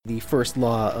the first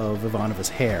law of Ivanova's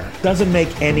hair. Doesn't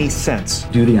make any sense.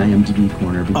 Do the IMDb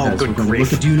corner because good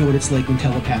grief. Do you know what it's like when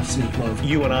telepaths make love?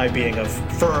 You and I, being of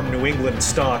firm New England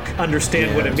stock,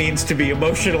 understand what it means to be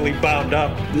emotionally bound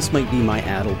up. This might be my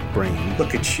addled brain.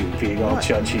 Look at you being all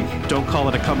judgy. Don't call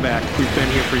it a comeback. We've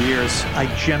been here for years. I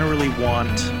generally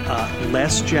want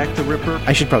less Jack the Ripper.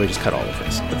 I should probably just cut all of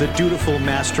this. The dutiful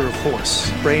master of horse.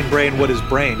 Brain, what is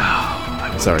brain?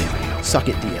 Sorry. Suck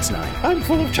it, DS9. I'm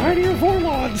full of tinier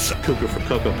Vorlons. Cougar for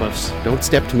Cocoa Puffs. Don't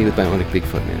step to me with Bionic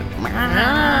Bigfoot, man.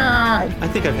 I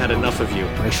think I've had enough of you.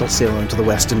 I shall sail into the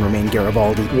west and remain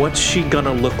Garibaldi. What's she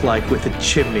gonna look like with a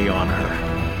chimney on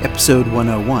her? Episode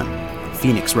 101,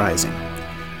 Phoenix Rising,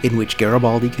 in which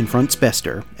Garibaldi confronts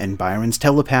Bester and Byron's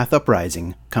telepath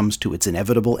uprising comes to its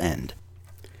inevitable end.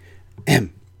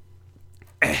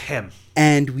 Ahem.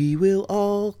 And we will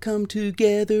all come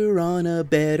together on a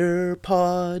better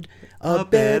pod, a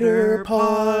better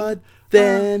pod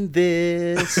than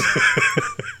this.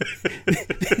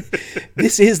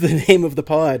 This is the name of the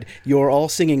pod, your all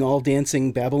singing, all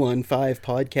dancing Babylon 5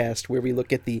 podcast, where we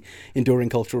look at the enduring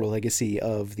cultural legacy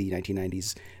of the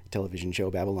 1990s television show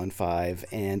Babylon 5.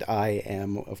 And I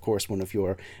am, of course, one of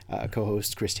your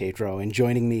co-hosts, Chris Tatro, and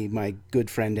joining me, my good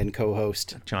friend and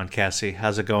co-host, John Cassie.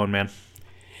 How's it going, man?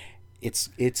 It's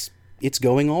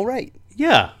going all right.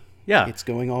 Yeah. It's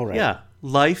going all right. Yeah.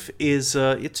 Life is,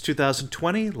 it's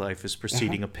 2020. Life is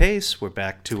proceeding apace. We're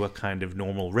back to a kind of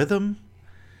normal rhythm.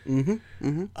 And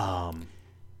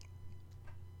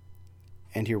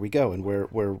here we go. And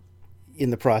we're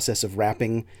in the process of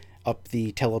wrapping up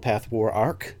the Telepath War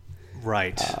arc.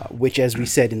 Right. Which, as we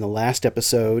said in the last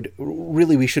episode,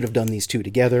 really we should have done these two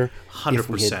together. 100%. If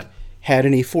we had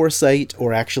any foresight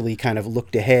or actually kind of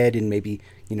looked ahead and maybe,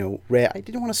 I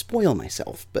didn't want to spoil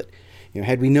myself, but,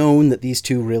 had we known that these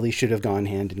two really should have gone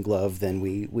hand in glove, then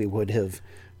we would have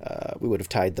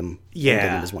tied them and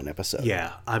done it as one episode.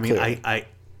 Yeah. I mean, I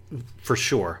for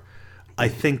sure. I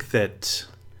think that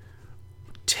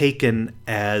taken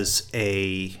as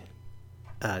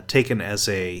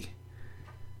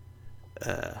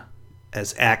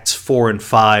acts 4 and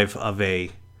 5 of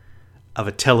a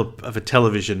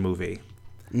television movie.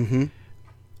 Mm-hmm.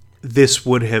 This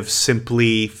would have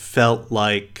simply felt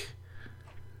like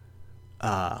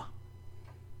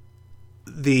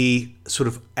the sort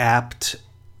of apt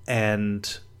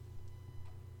and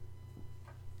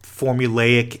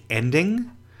formulaic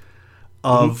ending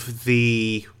of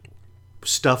the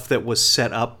stuff that was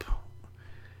set up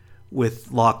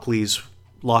with Lockley's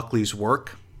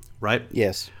work, right?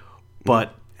 Yes.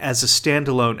 But as a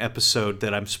standalone episode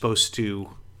that I'm supposed to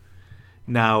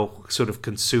now sort of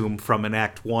consume from an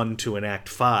Act 1 to an Act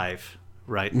 5,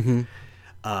 right? Mm-hmm.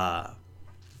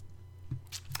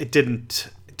 It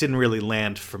didn't really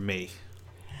land for me.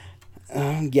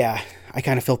 Yeah, I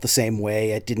kind of felt the same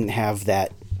way. It didn't have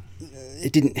that.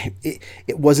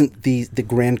 It wasn't the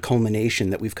grand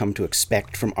culmination that we've come to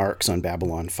expect from arcs on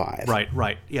Babylon 5.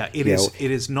 Right. Yeah, it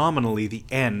is nominally the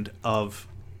end of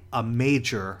a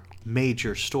major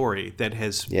story that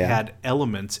has had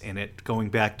elements in it going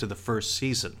back to the first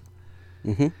season.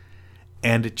 Mm-hmm.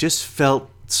 And it just felt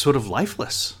sort of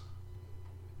lifeless.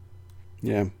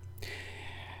 Yeah.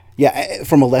 Yeah,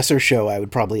 from a lesser show, I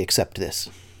would probably accept this.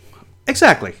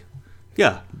 Exactly.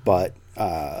 Yeah. But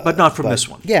not from this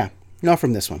one. Yeah, not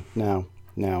from this one. No,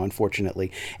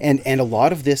 unfortunately. And a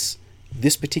lot of this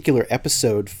particular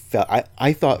episode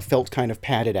I thought felt kind of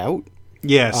padded out.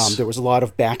 Yes. There was a lot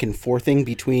of back and forthing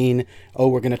between,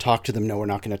 we're going to talk to them, no, we're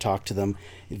not going to talk to them.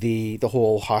 The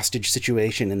whole hostage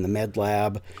situation in the med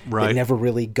lab. Right. It never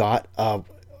really got a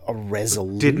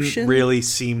resolution. Didn't really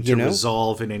seem to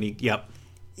resolve in any. Yep.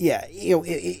 Yeah,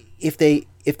 if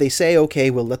they say,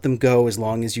 okay, we'll let them go as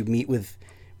long as you meet with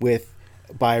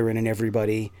Byron and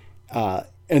everybody, and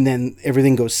then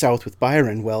everything goes south with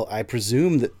Byron, well, I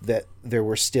presume that there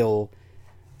were still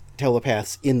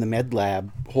telepaths in the med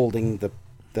lab holding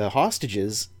the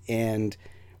hostages, and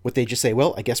would they just say,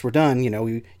 well, I guess we're done,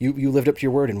 you lived up to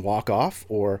your word and walk off,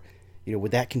 or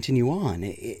would that continue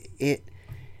on?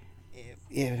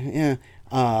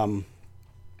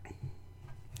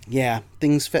 Yeah,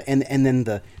 things and then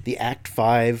the Act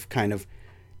 5 kind of,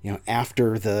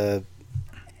 after the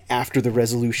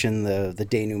resolution, the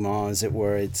denouement, as it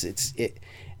were, it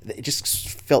just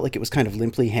felt like it was kind of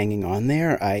limply hanging on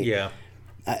there. I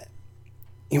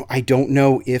don't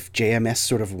know if JMS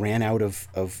sort of ran out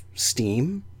of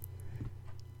steam,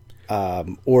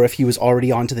 or if he was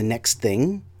already on to the next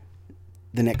thing,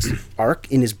 the next arc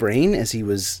in his brain as he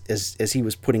was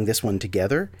putting this one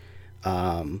together.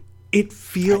 It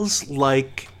feels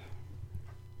like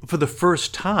for the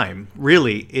first time,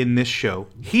 really, in this show,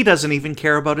 he doesn't even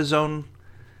care about his own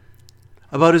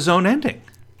ending.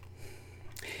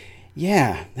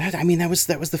 Yeah, that was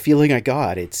the feeling I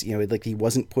got. It's, like he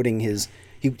wasn't putting his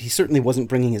he certainly wasn't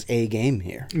bringing his A game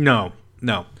here. No.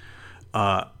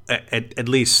 At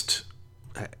least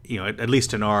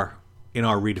in our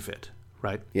read of it,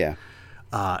 right? Yeah.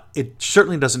 It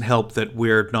certainly doesn't help that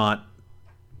we're not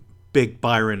big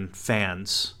Byron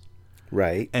fans,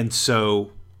 right? And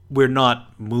so we're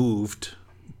not moved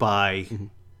by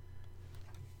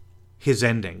his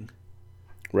ending,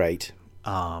 right?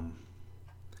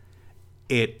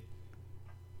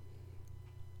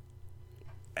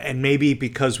 And maybe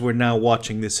because we're now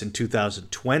watching this in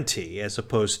 2020 as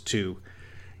opposed to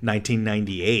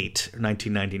 1998 or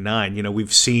 1999,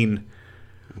 we've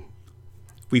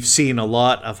seen a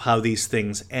lot of how these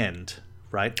things end,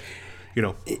 right?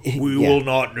 We will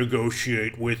not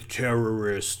negotiate with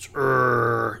terrorists.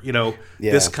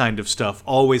 This kind of stuff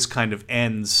always kind of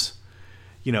ends,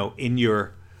 in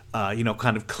your,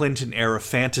 kind of Clinton era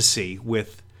fantasy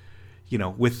with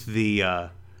the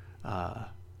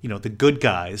the good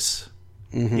guys.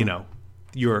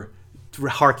 You're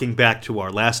harking back to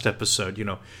our last episode.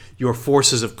 Your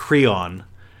forces of Creon,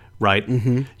 right?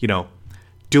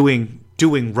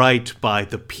 Doing right by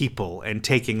the people and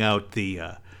taking out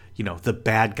the the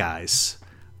bad guys,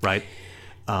 right?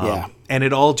 And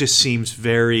it all just seems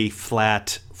very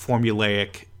flat,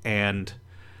 formulaic, and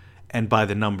by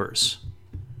the numbers.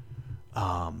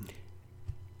 Yeah.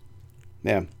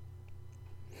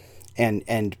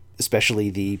 And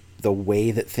especially the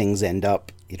way that things end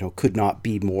up, could not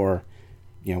be more,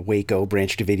 Waco,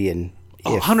 Branch Davidian.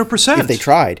 100%. If they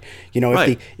tried,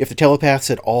 right. if the telepaths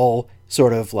had all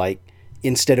sort of like,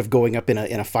 instead of going up in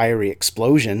a fiery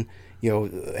explosion,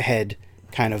 had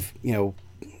kind of,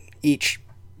 each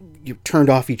turned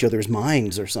off each other's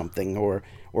minds or something, or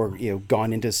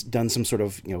done some sort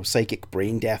of psychic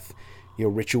brain death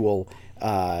ritual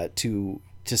to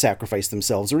sacrifice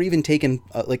themselves, or even taken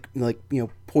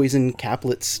poison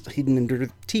caplets hidden under their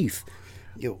teeth.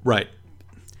 Right.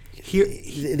 Here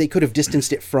they could have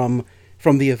distanced it from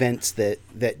the events that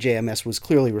JMS was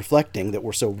clearly reflecting, that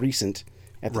were so recent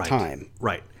at the time.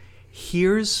 Right.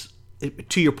 Here's,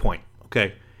 to your point,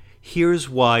 okay, here's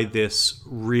why this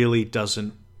really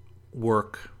doesn't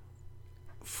work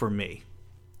for me.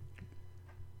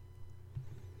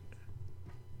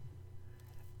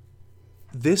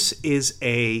 This is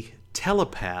a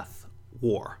telepath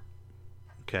war,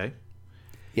 okay?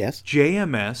 Yes.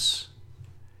 JMS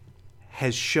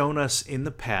has shown us in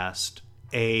the past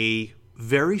a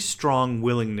very strong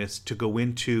willingness to go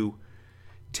into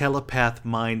telepath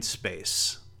mind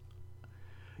space.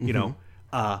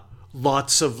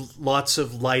 Lots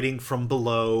of lighting from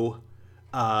below,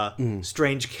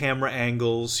 strange camera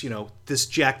angles, this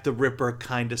Jack the Ripper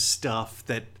kind of stuff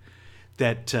that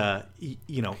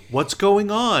what's going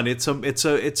on? It's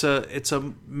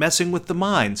a messing with the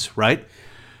minds, right?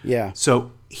 Yeah.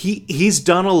 So he's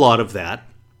done a lot of that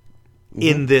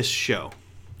in this show.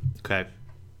 Okay.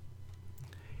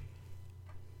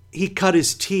 He cut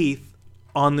his teeth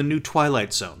on the new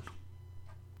Twilight Zone.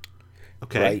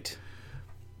 Okay. Right.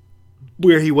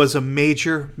 Where he was a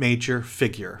major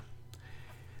figure.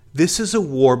 This is a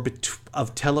war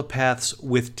of telepaths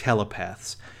with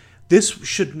telepaths. This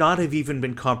should not have even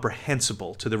been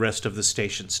comprehensible to the rest of the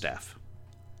station staff.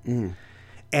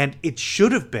 And it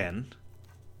should have been,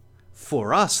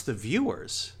 for us, the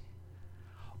viewers,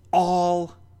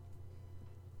 all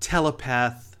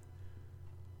telepath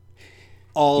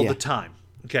all the time.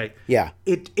 Okay? Yeah.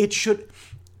 It should...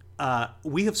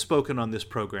 we have spoken on this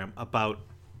program about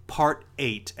Part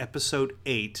 8, Episode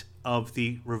 8 of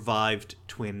the revived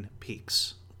Twin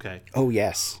Peaks. Okay? Oh,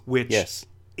 yes. Which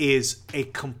is a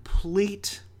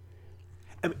complete...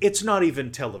 I mean, it's not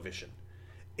even television.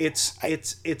 It's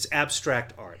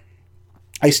abstract art.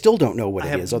 I still don't know what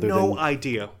it is, other than no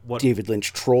idea what David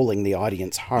Lynch trolling the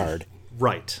audience hard.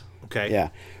 Right. Okay. Yeah.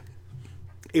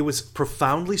 It was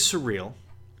profoundly surreal,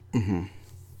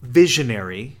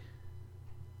 visionary,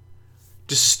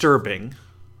 disturbing,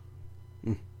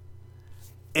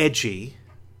 edgy.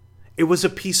 It was a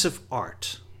piece of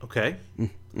art. Okay.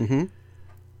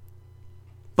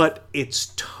 But its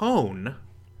tone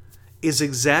is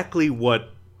exactly what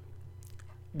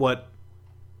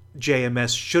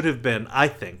JMS should have been, I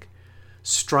think,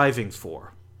 striving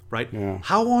for, right? Yeah.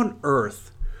 How on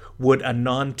earth would a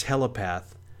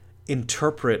non-telepath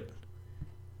interpret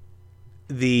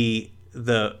the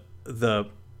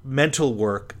mental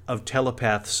work of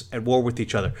telepaths at war with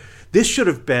each other? This should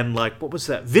have been like, what was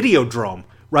that? Videodrome,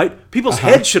 right? People's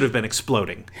heads should have been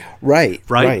exploding. Right.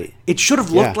 It should have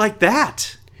looked like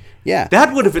that. Yeah.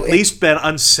 That would have at least been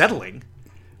unsettling.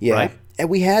 Yeah. Right? And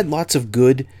we had lots of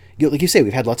good, like you say,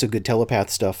 we've had lots of good telepath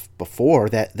stuff before.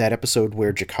 That episode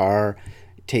where Jakar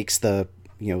takes the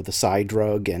psi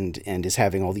drug and is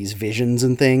having all these visions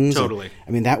and things. Totally.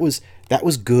 I mean, that was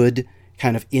good,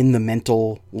 kind of in the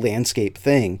mental landscape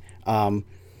thing.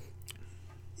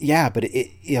 Yeah, but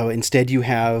instead you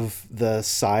have the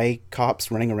psi cops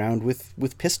running around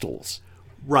with pistols.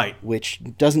 Right. Which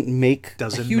doesn't make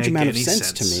a huge amount of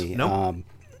sense to me. Nope.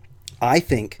 I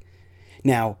think,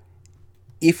 now,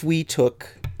 if we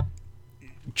took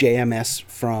JMS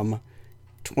from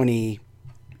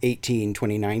 2018,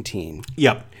 2019,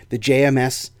 yep, the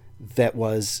JMS that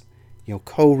was,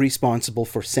 co-responsible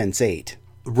for Sense8,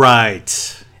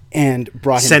 right, and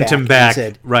brought him back, and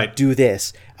said, right, do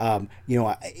this.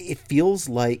 It feels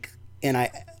like, and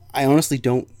I honestly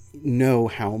don't know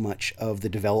how much of the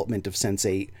development of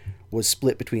Sense8 was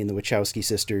split between the Wachowski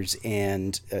sisters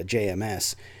and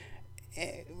JMS,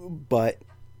 but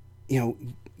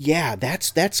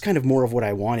that's kind of more of what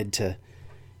I wanted to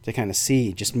kind of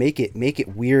see. Just make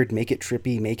it weird, make it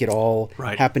trippy, make it all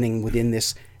happening within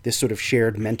this sort of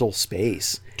shared mental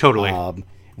space. Totally.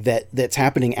 That's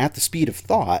happening at the speed of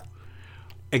thought.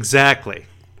 Exactly.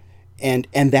 And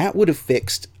that would have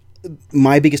fixed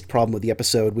my biggest problem with the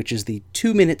episode, which is the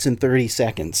 2 minutes and 30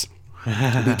 seconds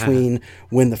between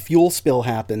when the fuel spill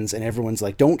happens and everyone's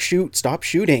like, don't shoot, stop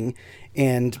shooting.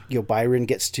 And, Byron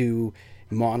gets to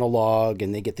monologue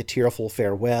and they get the tearful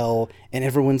farewell and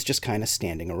everyone's just kind of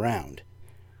standing around.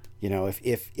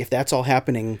 If that's all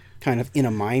happening kind of in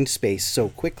a mind space so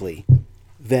quickly,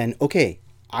 then okay,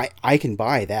 I can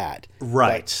buy that.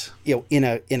 Right. But, in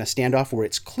a standoff where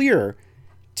it's clear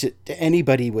to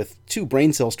anybody with two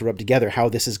brain cells to rub together how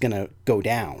this is going to go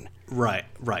down. Right.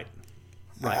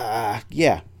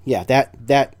 Yeah.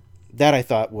 That I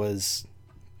thought was.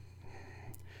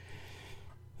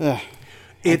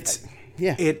 It's.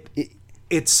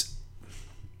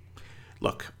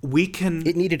 Look, we can.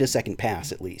 It needed a second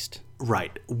pass at least.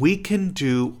 Right. We can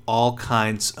do all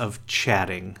kinds of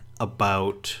chatting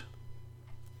about.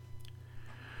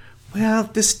 Well,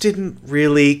 this didn't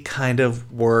really kind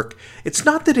of work. It's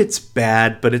not that it's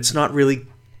bad, but it's not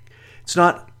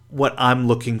what I'm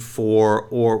looking for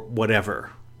or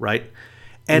whatever, right?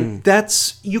 And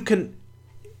that's, you can,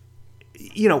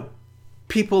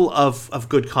 people of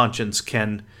good conscience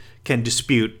can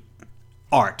dispute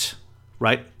art,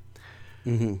 right?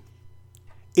 Mm-hmm.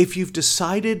 If you've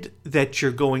decided that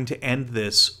you're going to end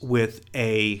this with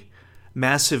a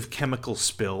massive chemical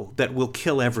spill that will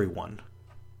kill everyone,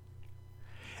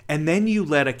 and then you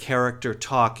let a character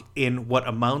talk in what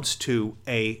amounts to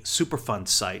a Superfund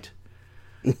site,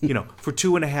 for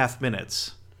 2.5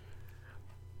 minutes,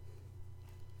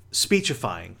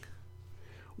 speechifying,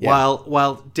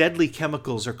 while deadly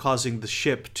chemicals are causing the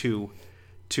ship to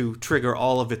trigger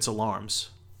all of its alarms.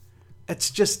 It's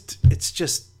just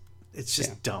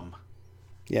dumb.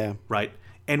 Yeah. Right?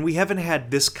 And we haven't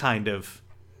had this kind of,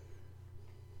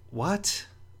 what?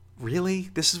 Really?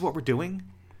 This is what we're doing?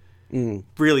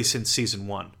 Really since season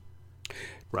 1,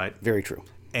 right? Very true.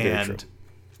 Very true.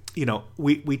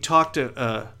 We talked,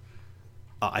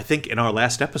 I think in our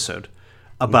last episode,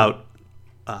 about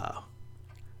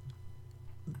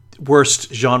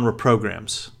worst genre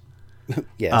programs.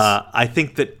 Yes. I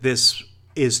think that this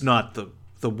is not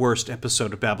the worst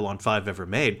episode of Babylon 5 ever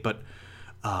made, but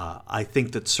I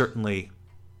think that certainly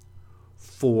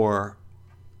for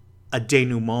a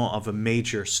denouement of a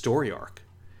major story arc,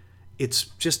 it's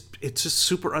just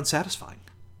super unsatisfying.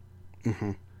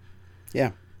 Mm-hmm.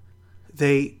 Yeah.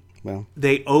 They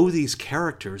owe these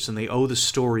characters and they owe the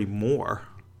story more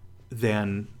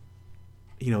than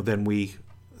we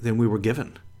were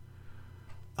given.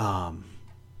 Yeah.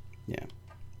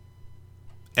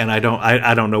 And I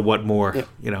don't know what more,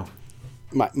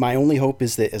 My only hope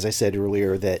is that, as I said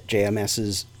earlier, that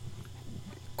JMS's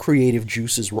creative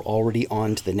juices were already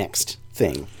on to the next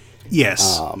thing.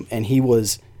 Yes. And he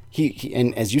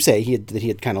and as you say, he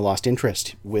had kind of lost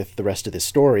interest with the rest of this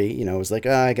story. It was like,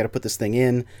 I got to put this thing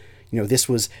in. This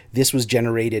was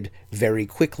generated very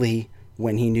quickly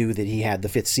when he knew that he had the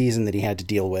 5th season that he had to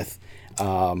deal with.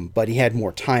 But he had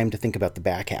more time to think about the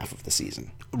back half of the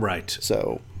season. Right.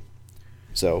 So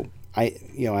I'm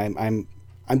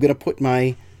going to put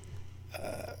my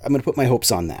hopes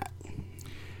on that.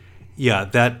 Yeah,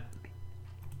 that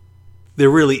there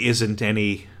really isn't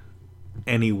any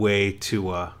way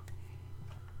to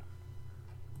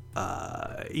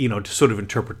to sort of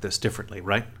interpret this differently,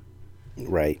 right?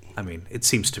 Right. I mean, it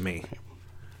seems to me.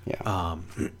 Yeah.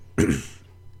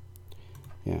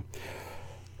 Yeah.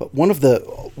 But one of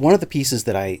the pieces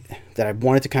that I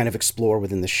wanted to kind of explore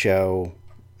within the show,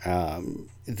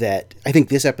 that I think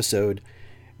this episode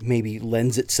maybe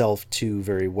lends itself to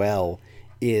very well,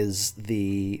 is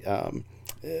the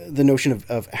notion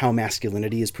of how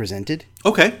masculinity is presented.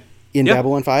 Okay. In Yep.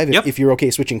 Babylon 5, Yep. if you're okay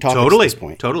switching topics Totally. at this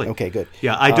point. Totally. Okay, good.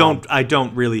 Yeah, I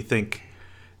don't really think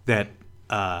that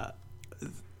that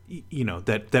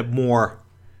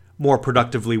more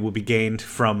productively will be gained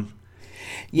from.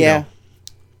 Yeah.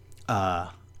 I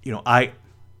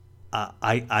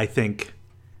think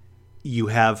you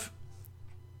have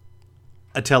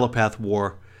a telepath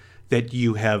war that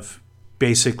you have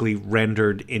basically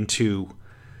rendered into,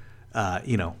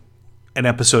 an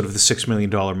episode of the $6 Million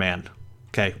Man.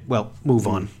 Okay, well, move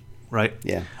on, right?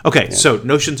 Yeah. Okay, Yeah. so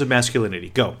notions of masculinity,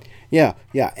 go. Yeah,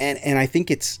 and I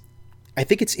think it's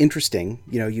interesting.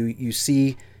 You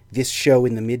see this show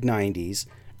in the mid-90s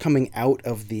coming out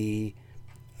of the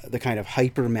kind of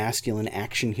hyper masculine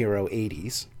action hero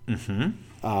 80s.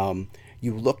 Mm-hmm.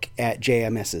 You look at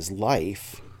JMS's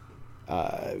life,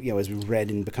 as we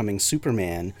read in Becoming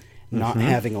Superman, not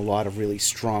having a lot of really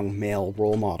strong male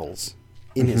role models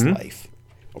in his life,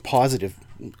 or positive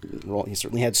role. He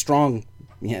certainly had strong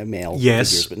male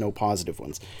figures, but no positive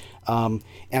ones. And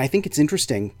I think it's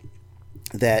interesting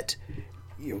that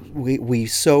we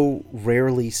so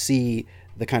rarely see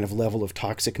the kind of level of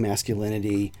toxic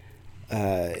masculinity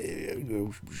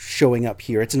showing up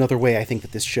here. It's another way I think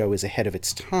that this show is ahead of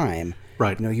its time.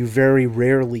 Right. You very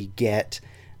rarely get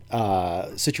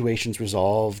situations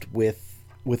resolved with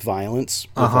violence,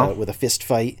 with a fist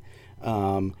fight.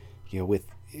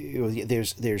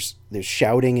 There's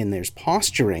shouting and there's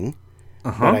posturing,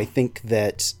 but I think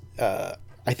that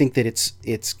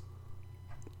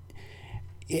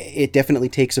it definitely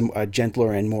takes a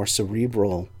gentler and more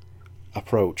cerebral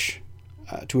approach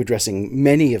to addressing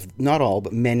not all,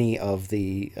 but many of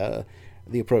the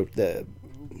approach, the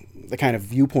kind of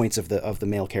viewpoints of the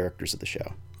male characters of the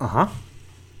show.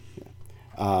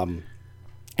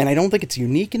 And I don't think it's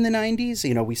unique in the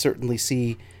 90s. We certainly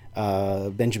see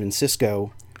Benjamin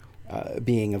Sisko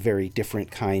being a very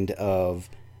different kind of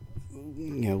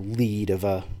lead of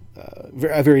a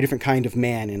very different kind of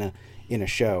man in a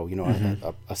show.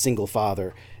 A single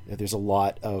father. There's a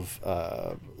lot of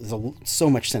so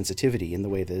much sensitivity in the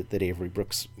way that Avery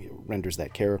Brooks renders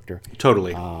that character.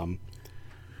 Totally.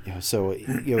 So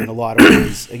in a lot of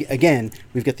ways, again,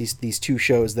 we've got these two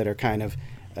shows that are kind of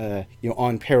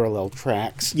on parallel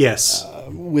tracks. Yes.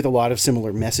 With a lot of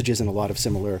similar messages and a lot of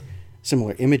similar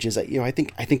images. I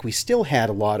think we still had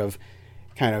a lot of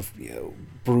kind of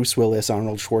Bruce Willis,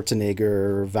 Arnold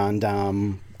Schwarzenegger, Van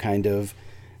Damme kind of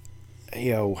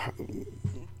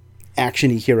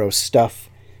action-y hero stuff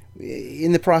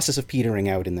in the process of petering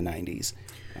out in the 90s.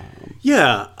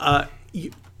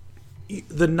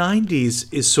 The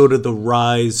 90s is sort of the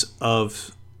rise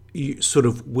of sort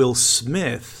of Will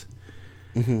Smith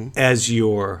as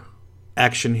your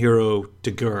action hero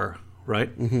de guerre,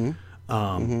 right?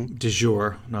 De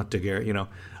jour, not de guerre,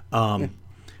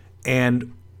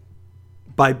 And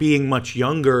by being much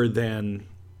younger than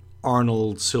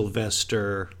Arnold,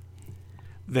 Sylvester,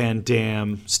 Van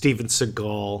Damme, Steven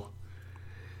Seagal,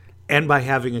 and by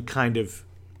having a kind of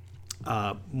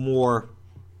more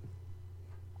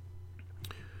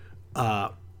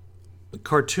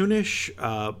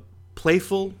cartoonish,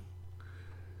 playful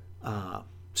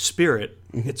spirit,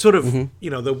 it's sort of,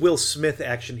 the Will Smith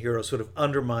action hero sort of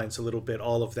undermines a little bit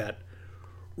all of that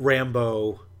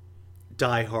Rambo,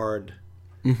 Die Hard,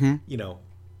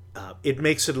 it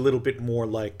makes it a little bit more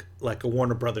like a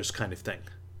Warner Brothers kind of thing.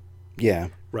 Yeah.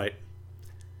 Right.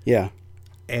 Yeah.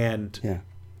 And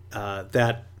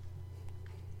that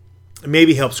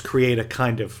maybe helps create a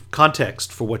kind of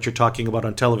context for what you're talking about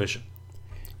on television.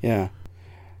 Yeah.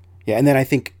 Yeah, and then I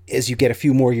think as you get a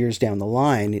few more years down the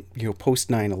line, post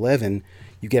 9/11,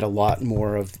 you get a lot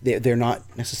more of they're not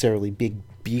necessarily big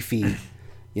beefy,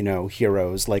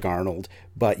 heroes like Arnold,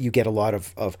 but you get a lot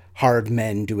of hard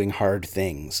men doing hard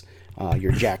things.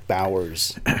 Your Jack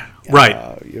Bauers,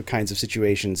 right? Your kinds of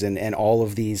situations, and all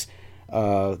of these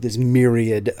this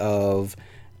myriad of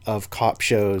cop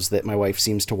shows that my wife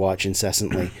seems to watch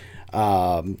incessantly.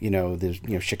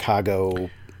 There's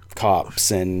Chicago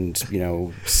Cops and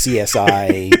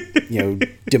CSI,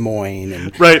 Des Moines,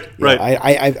 and right.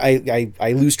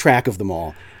 I lose track of them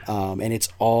all, and it's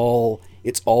all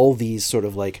these sort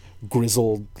of like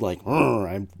grizzled, like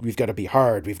we've got to be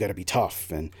hard, we've got to be tough,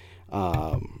 and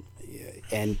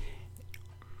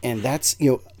that's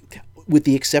with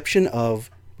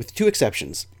two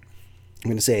exceptions, I'm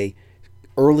going to say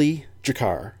early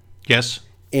Jakar, yes,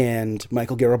 and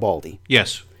Michael Garibaldi,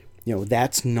 yes.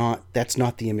 that's not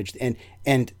the image,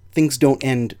 and things don't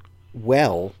end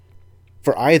well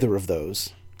for either of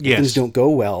those. Yes. Things don't go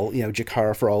well.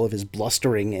 G'Kar, for all of his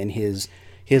blustering and his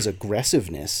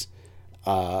aggressiveness,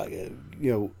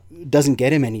 doesn't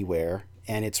get him anywhere.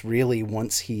 And it's really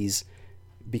once he's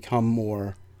become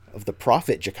more of the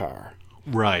prophet G'Kar,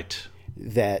 right,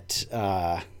 that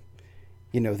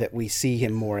that we see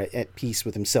him more at peace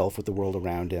with himself, with the world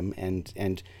around him,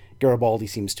 and Garibaldi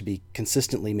seems to be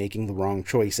consistently making the wrong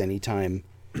choice anytime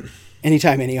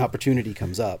any opportunity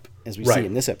comes up, as we see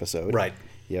in this episode. Right.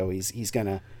 He's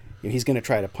gonna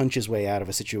try to punch his way out of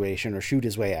a situation or shoot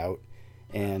his way out,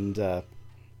 and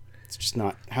it's just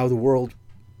not how the world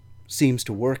seems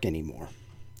to work anymore.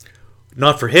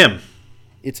 Not for him.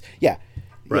 It's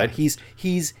right.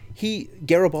 Yeah,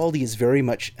 Garibaldi is very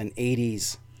much an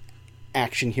 80s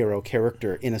action hero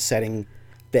character in a setting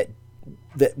that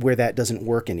where that doesn't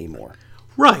work anymore.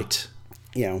 Right.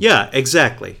 Yeah,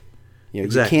 exactly.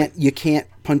 Exactly. You can't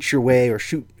punch your way or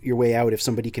shoot your way out if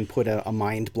somebody can put a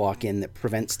mind block in that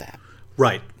prevents that.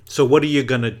 Right. So what are you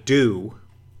going to do?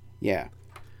 Yeah.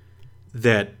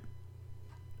 That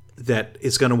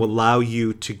is going to allow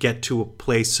you to get to a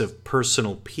place of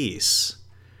personal peace,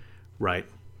 right?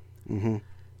 Mm-hmm.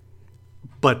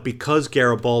 But because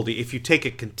Garibaldi, if you take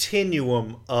a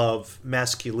continuum of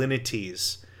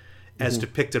masculinities as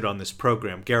depicted on this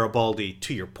program, Garibaldi,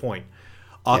 to your point,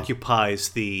 occupies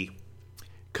the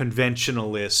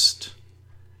conventionalist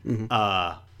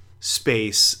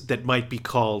space that might be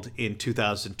called in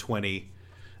 2020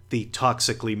 the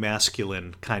toxically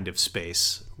masculine kind of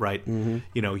space, right? Mm-hmm.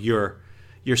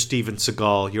 You're Steven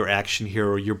Seagal, your action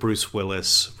hero, you're Bruce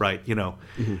Willis, right?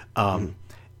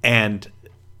 And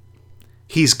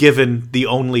he's given the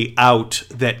only out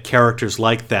that characters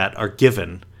like that are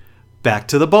given: back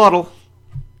to the bottle.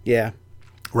 Yeah.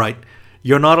 Right.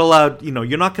 You're not allowed.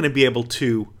 You're not going to be able to.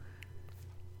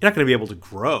 You're not going to be able to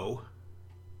grow.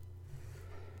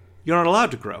 You're not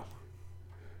allowed to grow.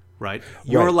 Right.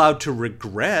 You're allowed to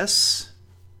regress.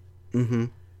 Mm-hmm.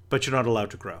 But you're not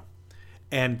allowed to grow.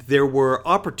 And there were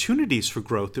opportunities for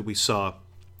growth that we saw,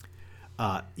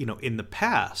 in the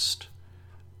past,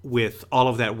 with all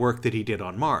of that work that he did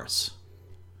on Mars.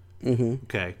 Mm-hmm.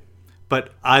 Okay.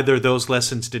 But either those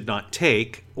lessons did not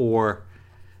take, or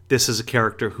this is a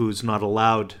character who's not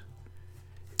allowed,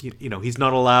 he's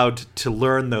not allowed to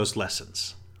learn those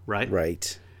lessons, right?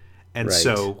 Right. And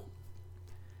so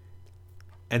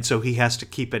he has to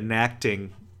keep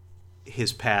enacting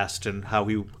his past and how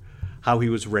he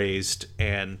was raised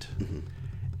and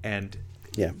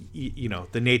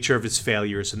the nature of his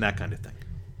failures and that kind of thing.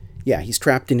 Yeah, he's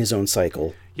trapped in his own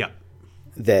cycle. Yeah.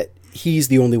 That he's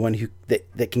the only one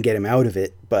that can get him out of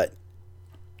it, but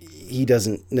he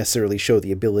doesn't necessarily show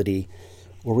the ability,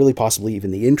 or really possibly even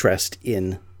the interest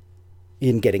in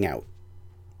getting out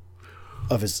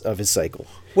of his cycle.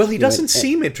 Well, he doesn't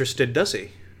seem interested, does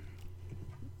he?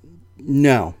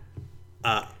 No.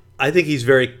 I think he's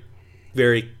very,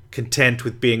 very content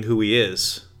with being who he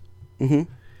is. Mm-hmm.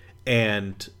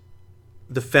 And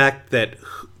the fact that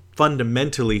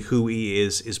fundamentally who he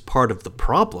is part of the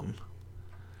problem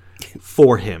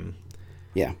for him.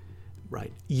 Yeah.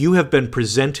 Right. You have been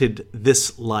presented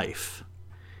this life.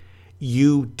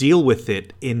 You deal with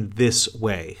it in this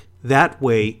way. That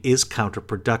way is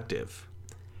counterproductive.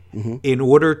 Mm-hmm. In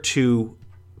order to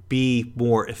be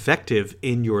more effective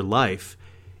in your life,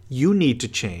 you need to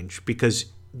change because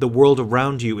the world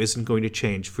around you isn't going to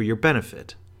change for your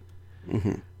benefit.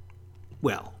 Mm-hmm.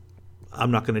 Well, I'm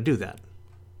not going to do that.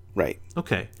 Right.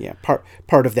 Okay. Yeah.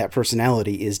 Part of that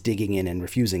personality is digging in and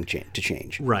refusing to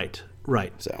change. Right.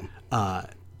 Right. So,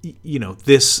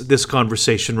 this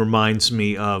conversation reminds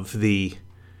me of the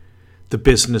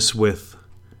business with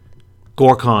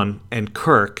Gorkon and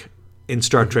Kirk in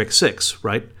Star Trek VI,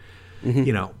 right?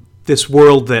 Mm-hmm. This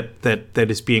world that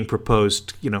is being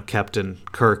proposed, Captain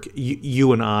Kirk,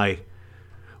 you and I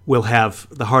will have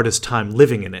the hardest time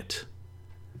living in it.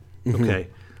 Mm-hmm. Okay?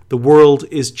 The world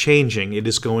is changing. It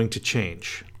is going to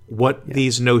change. What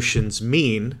these notions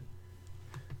mean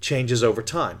changes over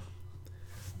time.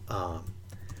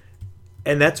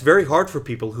 And that's very hard for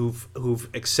people who've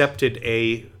accepted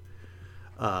a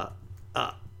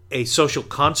social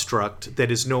construct that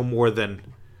is no more than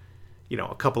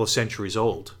a couple of centuries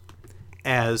old,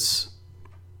 as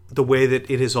the way that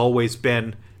it has always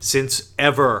been since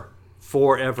ever,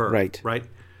 forever. Right.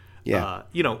 Yeah.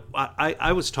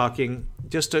 I was talking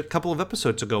just a couple of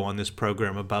episodes ago on this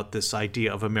program about this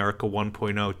idea of America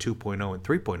 1.0, 2.0, and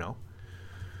 3.0.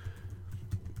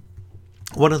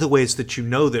 One of the ways that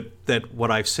that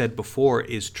what I've said before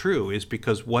is true is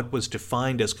because what was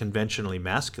defined as conventionally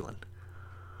masculine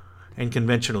and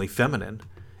conventionally feminine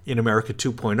in America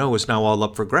 2.0 is now all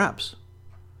up for grabs.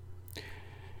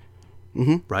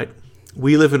 Mm-hmm. Right?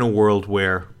 We live in a world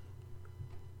where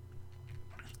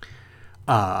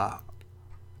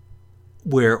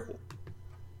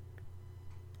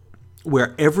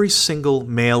every single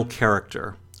male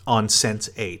character on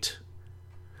Sense8,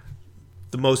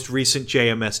 the most recent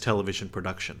JMS television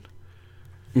production,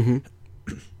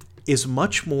 is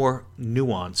much more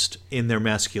nuanced in their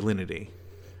masculinity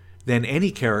than any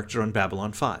character on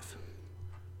Babylon 5.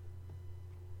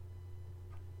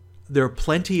 There are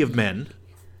plenty of men,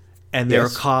 and there are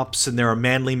cops, and there are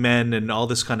manly men, and all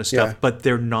this kind of stuff, but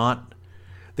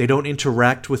they don't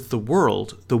interact with the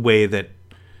world the way that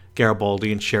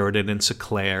Garibaldi and Sheridan and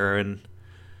Seclair and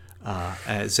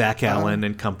Zach Allen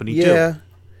and company do.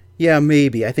 Yeah,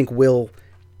 maybe. I think Will,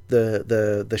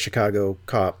 the Chicago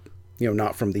cop,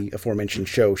 not from the aforementioned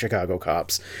show Chicago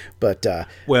Cops, but I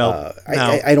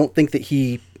don't think that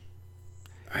he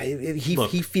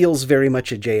feels very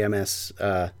much a JMS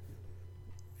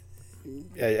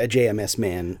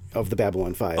man of the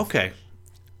Babylon 5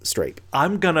 stripe.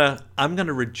 I'm gonna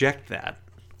reject that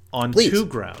on Please. 2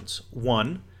 grounds.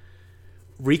 One,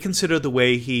 reconsider the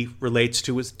way he relates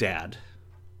to his dad.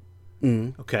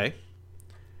 Okay.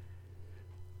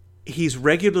 He's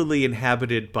regularly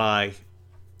inhabited by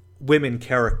women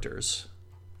characters,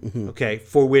 okay,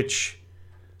 for which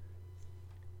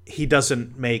he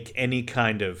doesn't make any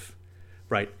kind of,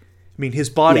 right? I mean, his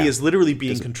body is literally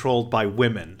being controlled by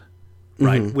women,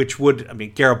 right? Which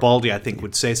would, Garibaldi, I think,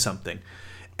 would say something.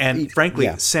 And frankly,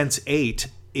 Sense8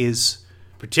 is,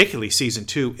 particularly season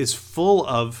 2, is full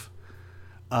of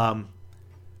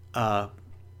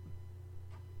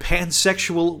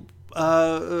pansexual,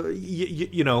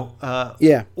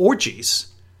 orgies.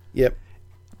 Yep.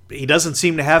 He doesn't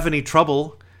seem to have any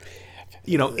trouble,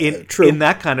 in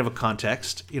that kind of a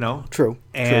context, True.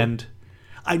 And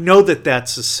I know that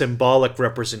that's a symbolic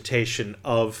representation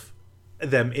of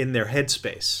them in their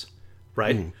headspace,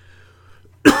 right?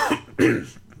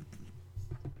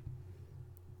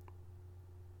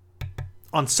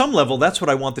 On some level, that's what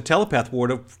I want the Telepath War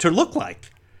to look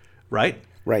like, right?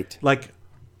 Right. Like,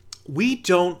 we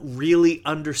don't really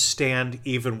understand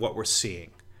even what we're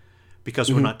seeing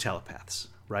because we're not telepaths,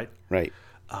 right? Right.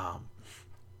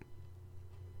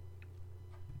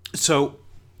 So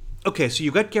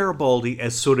you got Garibaldi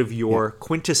as sort of your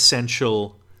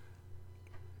quintessential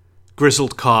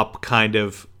grizzled cop kind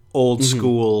of old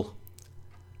school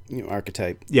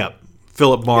archetype. Yeah,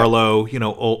 Philip Marlowe,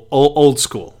 old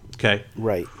school. Okay.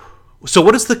 Right. So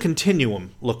what does the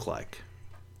continuum look like?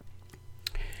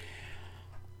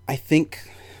 I think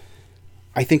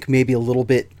maybe a little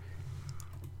bit.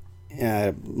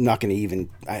 Not going to even.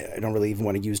 I don't really even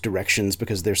want to use directions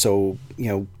because they're so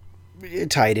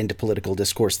tied into political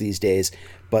discourse these days.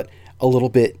 But a little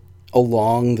bit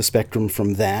along the spectrum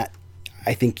from that,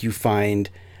 I think you find.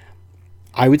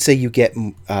 I would say you get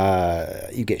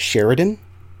Sheridan,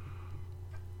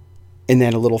 and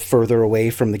then a little further away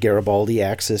from the Garibaldi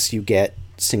axis, you get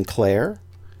Sinclair.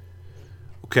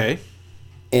 Okay.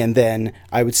 And then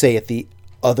I would say at the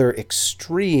other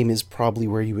extreme is probably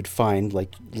where you would find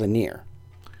like Lanier.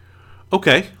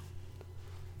 Okay.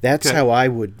 That's how I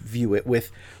would view it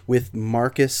with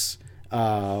Marcus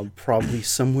probably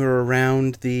somewhere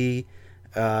around the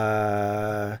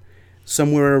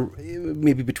somewhere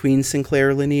maybe between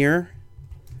Sinclair Lanier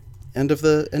end of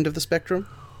the spectrum.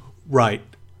 Right.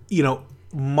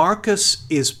 Marcus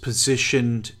is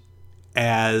positioned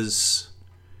as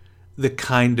the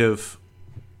kind of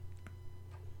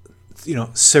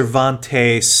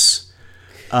Cervantes,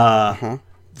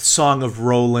 Song of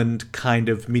Roland kind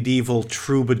of medieval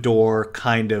troubadour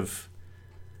kind of,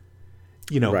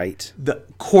 right. The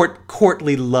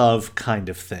courtly love kind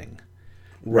of thing,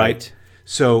 right?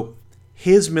 So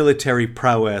his military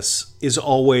prowess is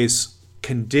always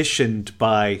conditioned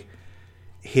by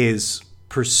his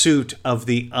pursuit of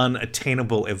the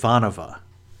unattainable Ivanova.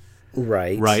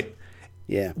 Right. Right?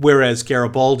 Yeah. Whereas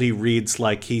Garibaldi reads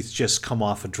like he's just come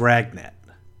off a dragnet.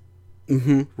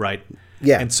 Mm-hmm. Right?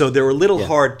 Yeah. And so they're a little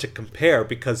hard to compare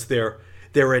because they're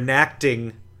both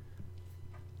enacting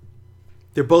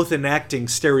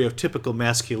stereotypical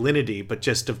masculinity, but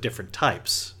just of different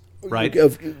types. Right?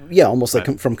 Almost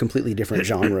like from completely different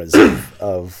genres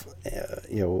of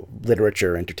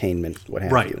literature, entertainment, what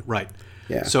have you. Right.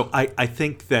 Yeah. So I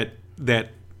think that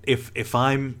if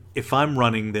I'm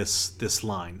running this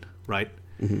line, right,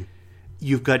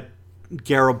 you've got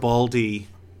Garibaldi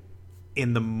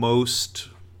in the most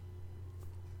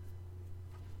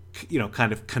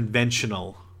kind of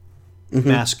conventional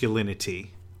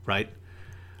masculinity, right?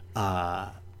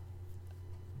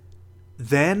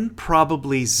 then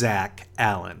probably Zach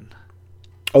Allen.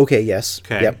 Okay, yes.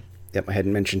 Okay. Yep, I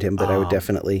hadn't mentioned him, but I would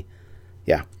definitely...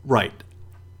 Yeah. Right.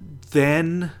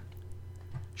 Then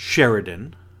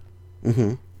Sheridan.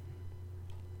 Mm-hmm.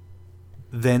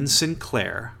 Then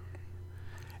Sinclair.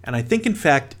 And I think, in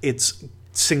fact, it's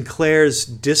Sinclair's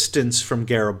distance from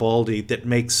Garibaldi that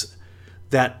makes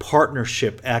that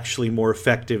partnership actually more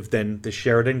effective than the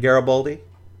Sheridan-Garibaldi.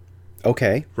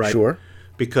 Okay, Right. sure.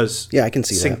 Because I can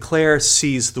see that. Sinclair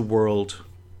sees the world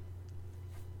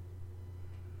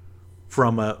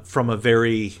from a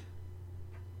very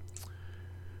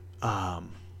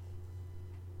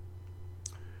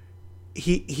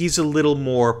he's a little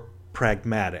more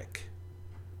pragmatic,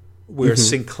 where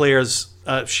Sinclair's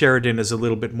Sheridan is a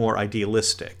little bit more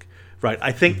idealistic, right?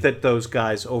 I think that those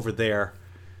guys over there,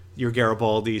 your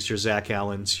Garibaldis, your Zach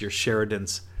Allens, your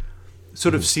Sheridans,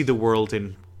 sort of see the world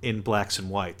in blacks and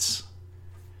whites.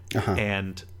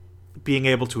 And being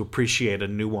able to appreciate a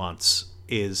nuance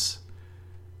is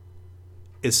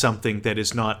something that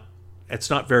is not, it's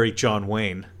not very John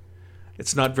Wayne.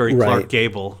 It's not very Clark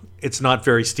Gable. It's not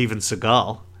very Steven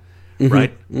Seagal,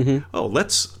 right? Mm-hmm. Oh,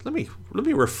 let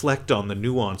me reflect on the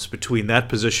nuance between that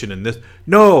position and this.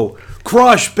 No,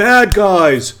 crush bad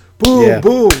guys. Boom,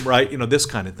 boom, right? You know, this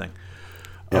kind of thing.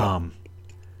 Yeah.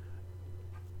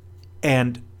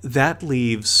 And that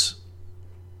leaves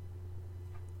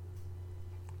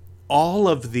all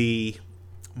of the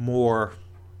more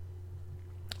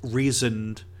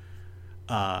reasoned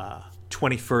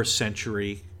 21st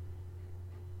century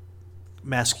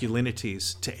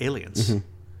masculinities to aliens.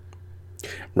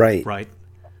 Right. Right?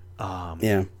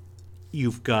 Yeah.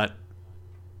 You've got,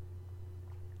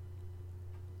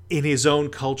 in his own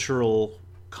cultural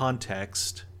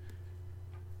context,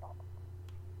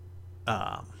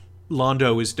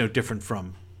 Londo is no different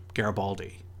from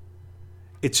Garibaldi.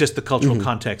 It's just the cultural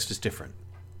context is different.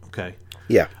 Okay?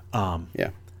 Yeah.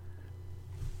 Yeah.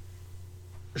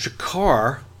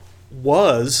 G'Kar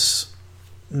was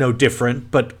no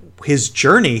different, but his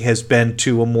journey has been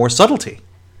to a more subtlety.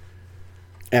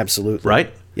 Absolutely.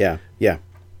 Right? Yeah. Yeah.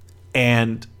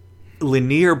 And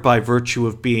Lennier, by virtue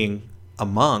of being a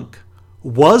monk,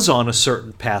 was on a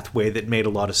certain pathway that made a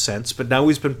lot of sense, but now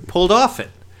he's been pulled off it.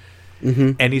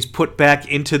 And he's put back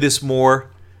into this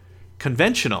more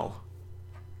conventional.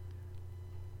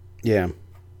 Yeah.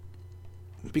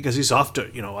 Because he's off to,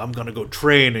 I'm going to go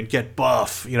train and get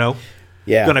buff, Yeah.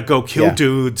 I'm going to go kill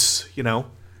dudes,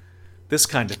 this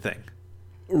kind of thing.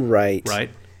 Right.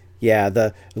 Right?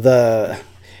 Yeah,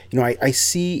 I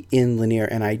see in Lennier,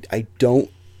 and I don't,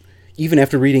 even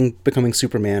after reading Becoming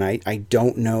Superman, I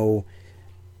don't know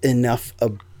enough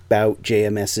about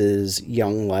JMS's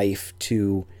young life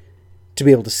to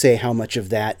be able to say how much of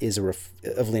that is of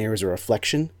Lennier is a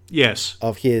reflection. Yes.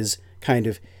 Of his kind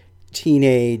of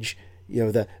teenage,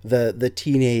 the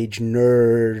teenage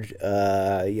nerd,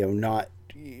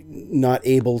 not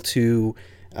able to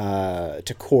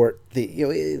court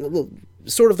the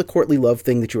sort of the courtly love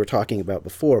thing that you were talking about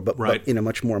before, but in a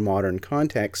much more modern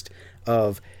context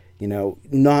of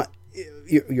not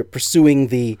you're pursuing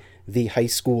the high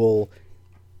school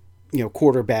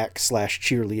quarterback /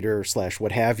 cheerleader /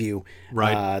 what have you,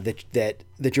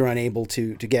 that you're unable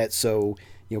to get. So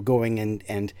going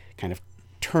and kind of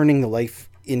turning the life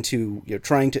into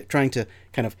trying to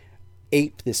kind of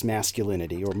ape this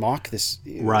masculinity or mock this,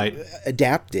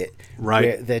 adapt it,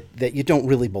 that you don't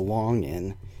really belong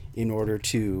in order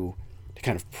to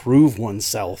kind of prove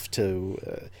oneself to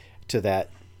that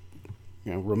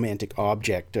romantic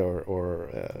object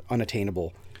or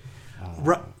unattainable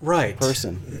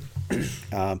person.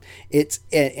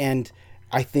 And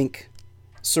I think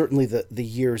certainly the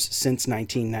years since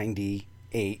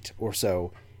 1998 or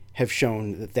so have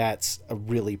shown that that's a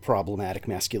really problematic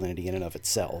masculinity in and of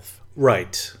itself.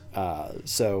 Right.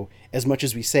 So as much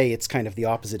as we say it's kind of the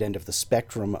opposite end of the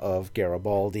spectrum of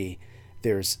Garibaldi,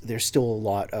 there's still a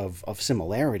lot of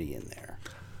similarity in there.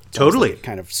 It's totally. like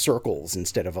kind of circles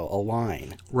instead of a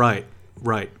line. Right.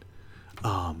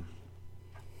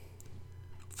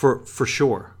 For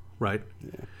sure. Right.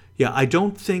 Yeah. I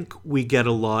don't think we get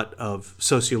a lot of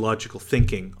sociological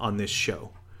thinking on this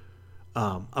show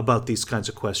about these kinds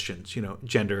of questions,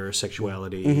 gender,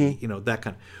 sexuality, that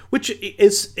kind of, which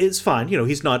is fine.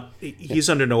 He's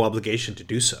under no obligation to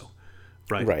do so.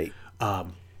 Right. Right.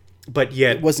 But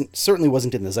yet it certainly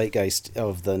wasn't in the zeitgeist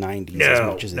of the 90s as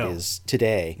much as it is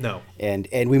today. No. And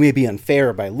we may be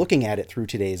unfair by looking at it through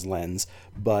today's lens,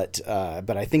 but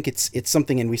I think it's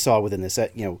something, and we saw within this,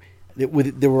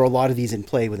 there were a lot of these in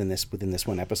play within this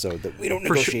one episode, that we don't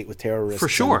negotiate with terrorists. For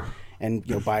sure.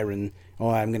 and Byron, oh,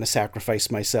 I'm going to sacrifice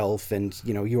myself, and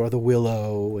you are the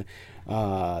willow,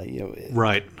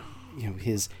 right.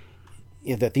 His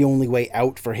that the only way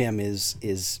out for him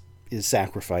is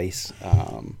sacrifice.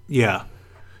 Yeah.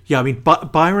 I mean,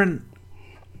 Byron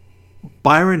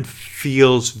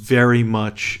feels very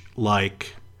much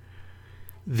like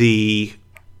the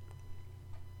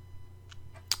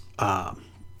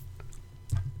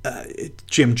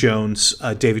Jim Jones,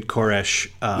 David Koresh,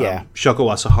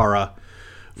 Shoko Asahara,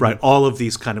 right? All of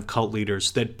these kind of cult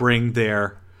leaders that bring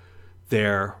their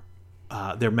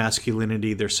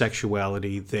masculinity, their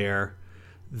sexuality, their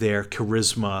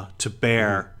charisma to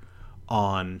bear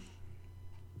on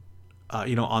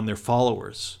on their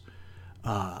followers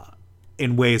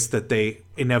in ways that they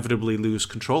inevitably lose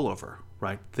control over.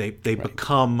 Right? They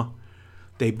become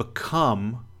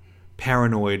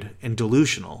paranoid and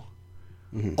delusional.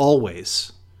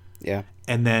 Always. Yeah.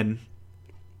 And then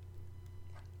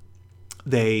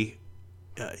they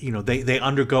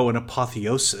undergo an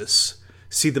apotheosis,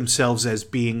 see themselves as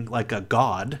being like a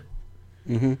god,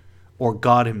 or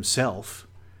God himself,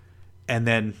 and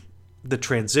then the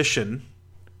transition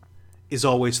is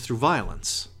always through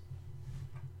violence.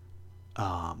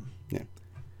 Yeah,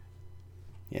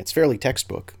 it's fairly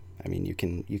textbook. I mean, you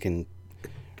can.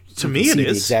 To me, it see is the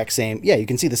exact same. Yeah, you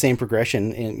can see the same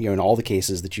progression in all the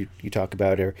cases that you talk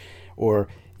about, or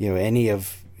any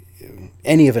of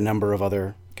a number of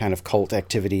other kind of cult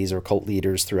activities or cult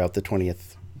leaders throughout the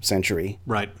 20th century,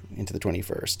 right into the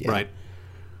 21st. Yeah. Right.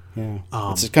 Yeah,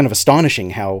 it's kind of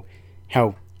astonishing how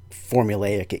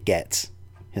formulaic it gets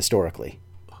historically.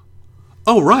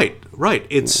 Oh, right.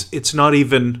 It's not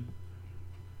even.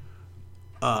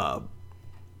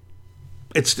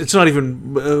 It's not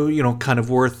even kind of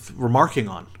worth remarking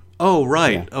on. Oh,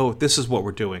 right. Yeah. Oh, this is what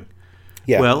we're doing.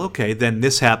 Yeah. Well, okay. Then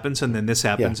this happens, and then this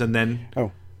happens, and then.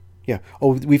 Oh, yeah.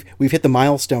 Oh, we've hit the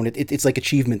milestone. It's like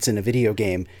achievements in a video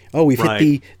game. Oh, we've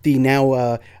hit the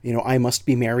now. I must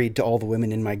be married to all the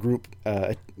women in my group.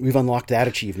 We've unlocked that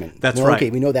achievement. That's right. Okay,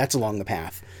 we know that's along the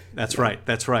path. That's right.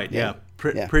 Yeah.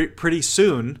 Pretty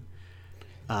soon,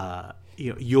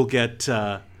 you'll get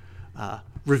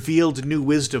revealed new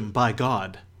wisdom by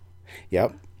God.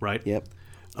 Yep. Right. Yep.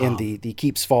 And the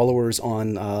keeps followers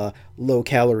on low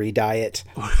calorie diet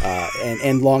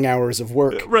and long hours of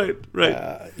work. Right.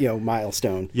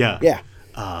 Milestone. Yeah. Yeah.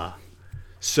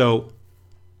 So,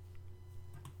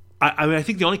 I mean, I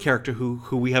think the only character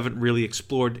who we haven't really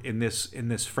explored in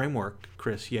this framework,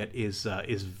 Chris, yet is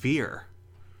Veer.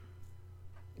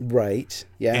 Right.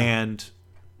 Yeah. And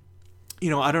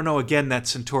I don't know. Again, that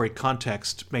Centauri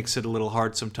context makes it a little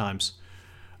hard sometimes.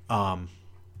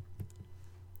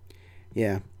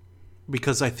 Yeah.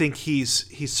 Because I think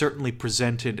he's certainly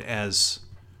presented as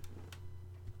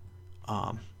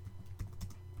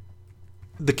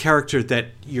the character that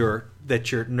your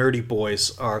nerdy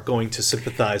boys are going to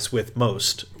sympathize with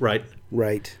most, right?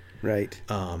 Right.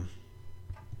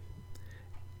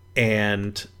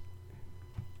 And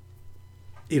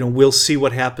we'll see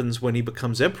what happens when he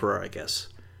becomes emperor, I guess.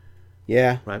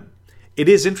 Yeah. Right. It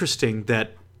is interesting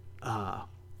that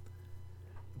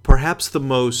perhaps the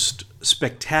most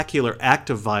spectacular act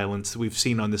of violence that we've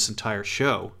seen on this entire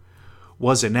show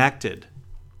was enacted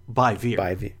by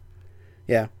Veer.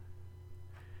 Yeah.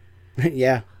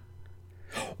 Yeah.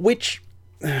 Which,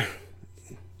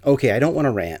 okay, I don't want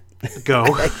to rant. Go.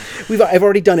 I've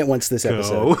already done it once this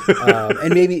episode,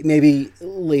 and maybe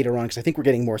later on, because I think we're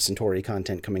getting more Centauri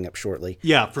content coming up shortly.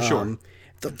 Yeah, for sure.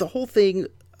 The whole thing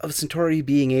of Centauri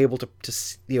being able to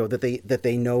that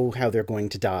they know how they're going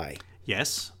to die.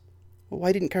 Yes. Well,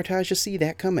 why didn't Cartagia see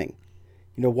that coming?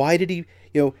 Why did he?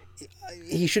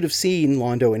 He should have seen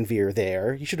Londo and Veer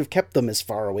there. He should have kept them as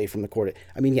far away from the court.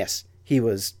 I mean, yes, he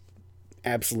was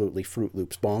absolutely Fruit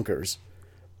Loops bonkers,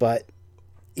 but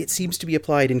it seems to be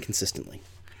applied inconsistently.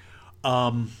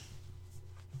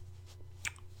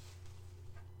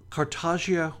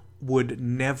 Cartagia would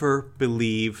never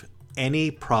believe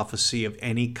any prophecy of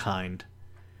any kind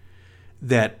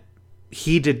that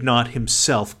he did not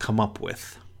himself come up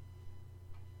with.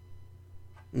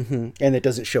 Mm-hmm. And it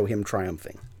doesn't show him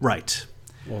triumphing. Right.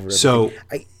 So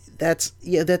that's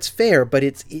fair, but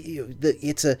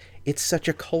it's such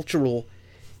a cultural.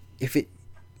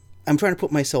 I'm trying to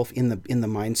put myself in the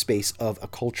mind space of a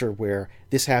culture where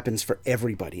this happens for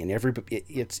everybody, and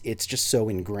it's just so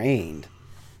ingrained.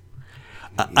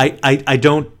 I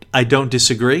don't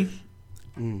disagree,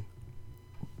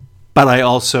 but I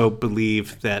also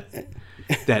believe that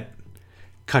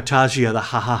Cartagia, the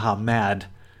ha mad,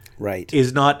 right,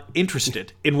 is not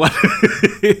interested in what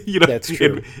That's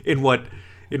true. in what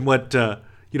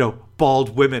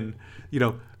bald women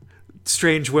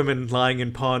strange women lying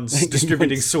in ponds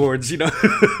distributing swords,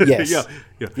 Yes.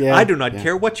 Yeah, I do not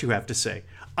care what you have to say.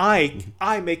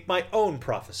 I make my own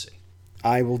prophecy.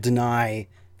 I will deny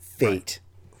fate.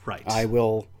 Right. I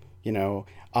will,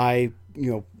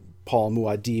 Paul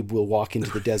Muad'Dib will walk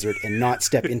into the desert and not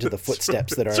step into the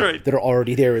footsteps that are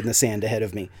already there in the sand ahead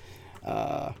of me.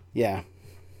 Yeah.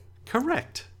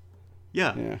 Correct.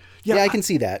 Yeah. Yeah, I can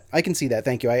see that.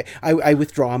 Thank you. I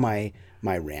withdraw my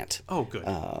rant. Oh, good.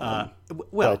 You're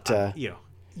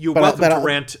but welcome to I'll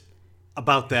rant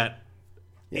about that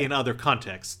in other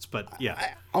contexts, but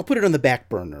yeah. I'll put it on the back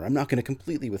burner. I'm not going to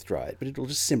completely withdraw it, but it'll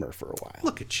just simmer for a while.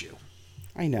 Look at you.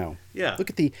 I know. Yeah. Look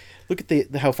at the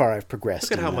how far I've progressed.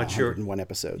 Look at how much you're 101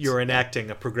 episodes. You're enacting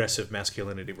a progressive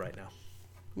masculinity right now.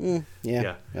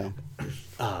 Yeah.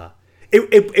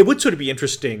 It would sort of be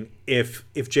interesting if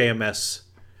JMS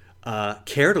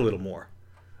cared a little more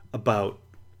about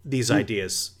these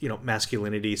ideas,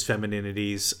 masculinities,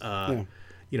 femininities,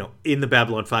 in the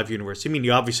Babylon 5 universe. I mean, he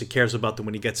obviously cares about them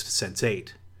when he gets to Sense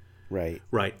 8. Right.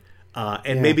 Right.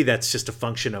 And maybe that's just a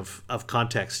function of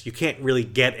context. You can't really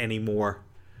get any more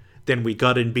than we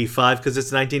got in B5 because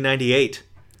it's 1998.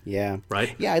 Yeah.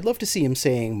 Right? Yeah, I'd love to see him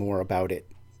saying more about it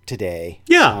today.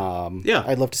 Yeah.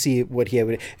 I'd love to see what he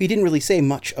would. He didn't really say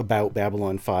much about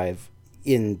Babylon 5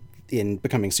 in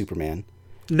Becoming Superman.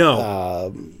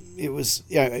 No. It was.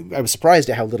 Yeah, I was surprised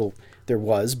at how little there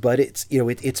was, but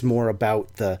it's more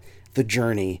about the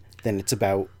journey than it's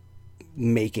about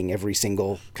making every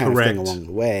single kind of thing along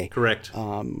the way. Correct.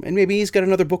 And maybe he's got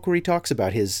another book where he talks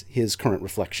about his current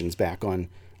reflections back on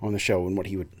the show and what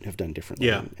he would have done differently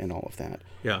and all of that.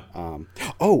 Yeah.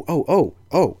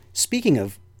 Speaking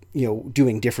of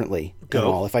doing differently Go. and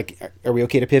all, are we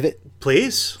okay to pivot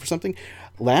Please. for something?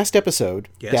 Last episode,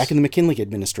 Yes. back in the McKinley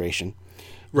administration,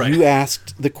 Right. you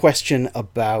asked the question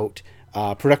about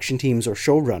production teams or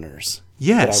showrunners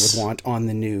that I Yes. would want on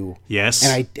the new. Yes.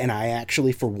 And I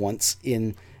actually, for once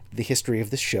in the history of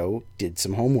the show, did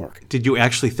some homework. Did you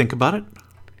actually think about it?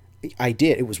 I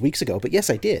did. It was weeks ago, but yes,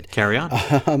 I did. Carry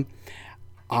on.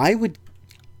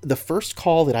 The first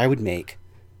call that I would make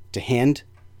to hand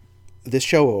this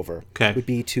show over would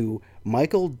be to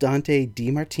Michael Dante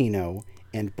DiMartino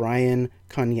and Brian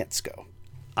Konietzko.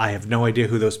 I have no idea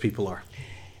who those people are.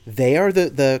 They are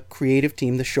the creative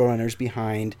team, the showrunners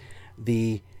behind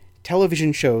the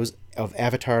television shows of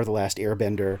Avatar: The Last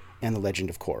Airbender and The Legend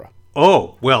of Korra.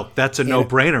 Oh, well, that's a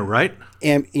no-brainer, right?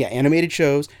 And animated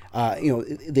shows. I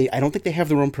don't think they have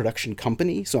their own production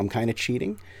company, so I'm kind of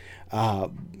cheating.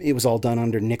 It was all done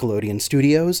under Nickelodeon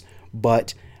Studios,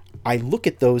 but I look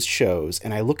at those shows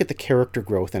and I look at the character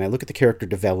growth and I look at the character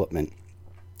development,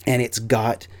 and it's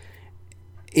got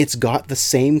the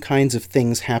same kinds of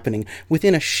things happening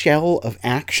within a shell of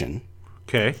action.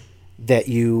 Okay. That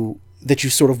you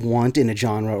sort of want in a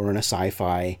genre or in a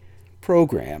sci-fi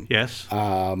program. Yes.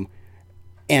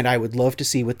 And I would love to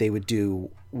see what they would do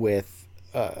with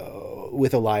a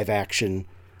live action,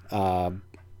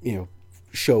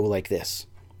 show like this.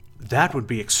 That would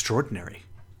be extraordinary.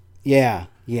 Yeah.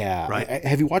 Right.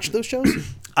 Have you watched those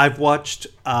shows? I've watched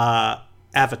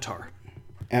Avatar.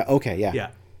 Okay.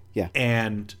 Yeah.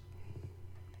 And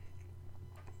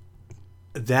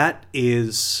that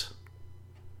is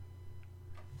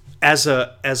as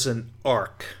an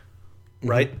arc,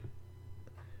 right?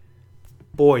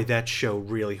 Boy, that show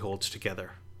really holds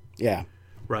together. Yeah.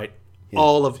 Right. Yeah.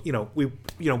 All of we've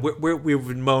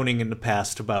been moaning in the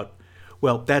past about,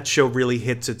 well, that show really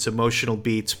hits its emotional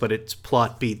beats, but its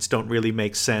plot beats don't really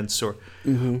make sense. Or,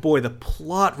 boy, the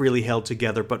plot really held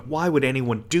together, but why would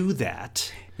anyone do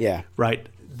that? Yeah. Right.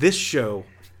 This show,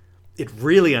 it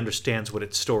really understands what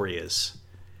its story is.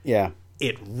 Yeah.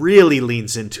 It really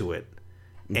leans into it,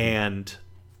 and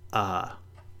the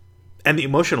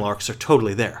emotional arcs are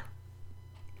totally there.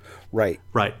 Right.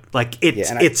 Like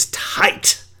it's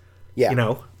tight.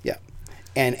 Yeah. Yeah.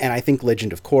 And I think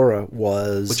Legend of Korra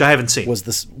was, which I haven't seen, was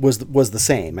the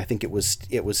same. I think it was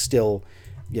still,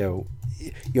 a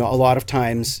lot of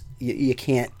times you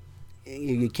can't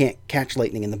catch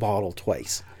lightning in the bottle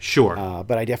twice. Sure.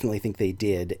 But I definitely think they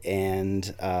did,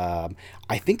 and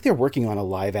I think they're working on a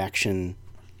live action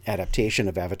adaptation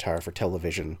of Avatar for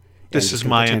television. This is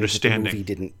my understanding. The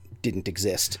movie didn't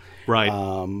exist. Right.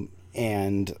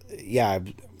 And yeah,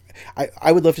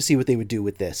 I would love to see what they would do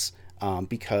with this,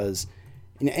 because,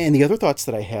 and the other thoughts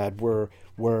that I had were,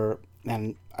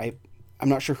 and I'm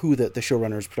not sure who the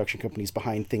showrunners, production companies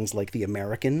behind things like The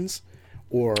Americans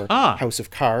or House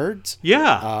of Cards.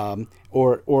 Yeah.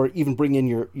 Or even bring in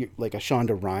your like a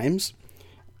Shonda Rhimes.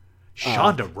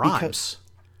 Shonda Rhimes.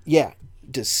 Yeah,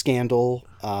 to Scandal.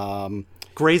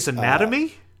 Grey's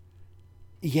Anatomy.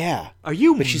 Yeah. Are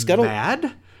you but she's got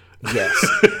mad? Yes.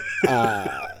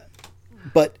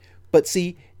 But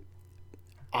see,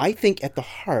 I think at the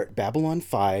heart, Babylon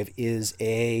 5 is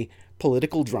a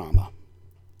political drama.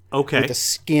 Okay. With a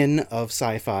skin of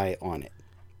sci-fi on it.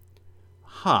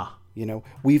 Huh. You know,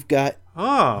 we've got...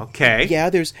 Oh, okay. Yeah,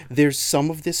 there's some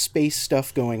of this space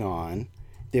stuff going on.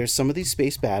 There's some of these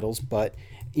space battles, but,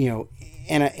 you know,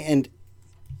 and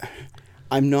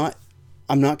I'm not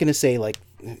going to say, like,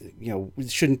 you know,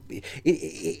 it shouldn't...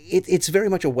 It's very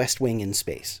much a West Wing in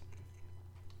space.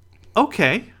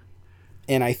 Okay.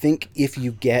 And I think if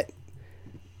you get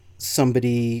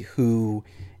somebody who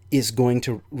is going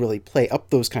to really play up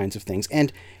those kinds of things,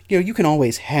 and you know, you can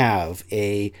always have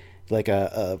a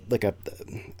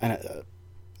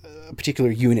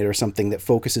particular unit or something that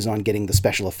focuses on getting the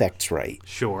special effects right.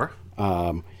 Sure.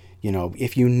 You know,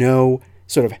 if you know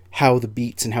sort of how the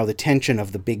beats and how the tension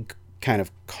of the big kind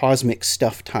of cosmic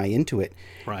stuff tie into it,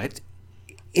 right?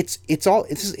 It's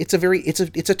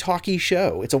a talky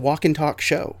show. It's a walk and talk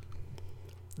show.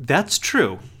 That's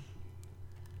true.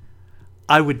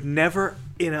 I would never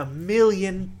in a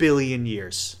million billion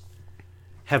years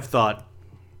have thought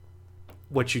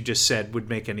what you just said would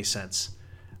make any sense,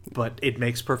 but it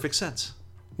makes perfect sense.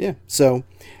 Yeah. So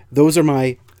those are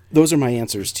my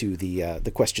answers to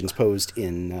the questions posed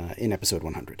in episode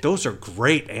 100. Those are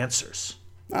great answers.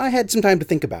 I had some time to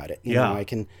think about it. You know, I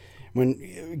can,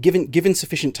 when given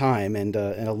sufficient time and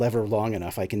a lever long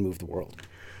enough, I can move the world.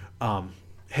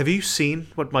 Have you seen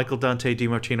what Michael Dante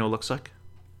DiMartino looks like?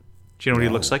 Do you know what he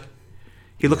looks like?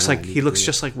 He looks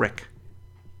just like Rick.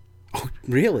 Oh,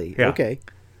 really? Yeah. Okay.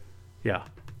 Yeah.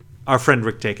 Our friend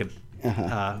Rick Dakin,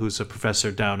 who's a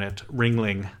professor down at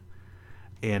Ringling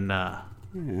in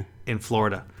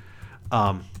Florida.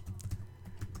 Michael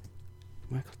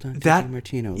Dante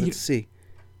DiMartino. Let's see.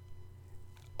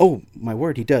 Oh, my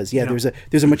word, he does. Yeah, there's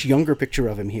a much younger picture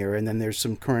of him here, and then there's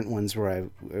some current ones where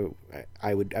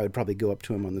I would probably go up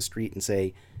to him on the street and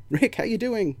say, "Rick, how you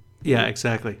doing?" Yeah,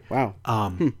 exactly. Wow.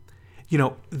 You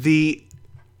know,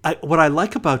 what I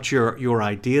like about your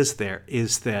ideas there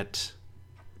is that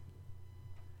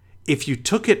if you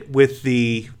took it with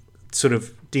the sort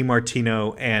of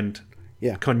DiMartino and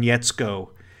Konietzko,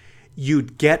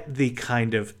 you'd get the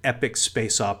kind of epic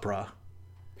space opera.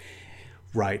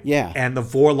 Right. Yeah. And the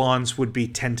Vorlons would be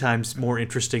 10 times more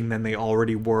interesting than they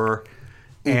already were.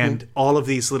 And all of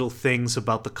these little things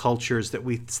about the cultures that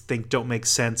we think don't make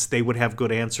sense, they would have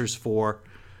good answers for.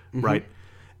 Right.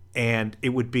 And it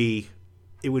would be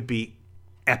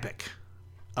epic.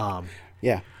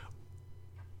 Yeah.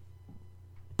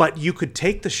 But you could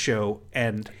take the show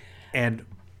and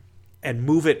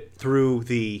move it through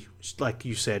the, like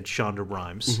you said, Shonda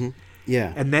Rhimes.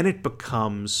 Yeah. And then it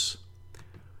becomes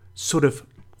sort of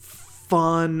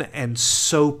fun and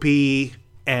soapy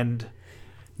and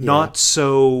not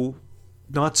so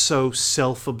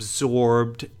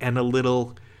self-absorbed and a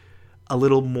little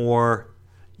more,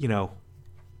 no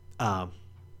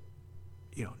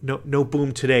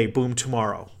boom today, boom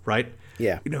tomorrow, right?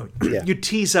 Yeah. You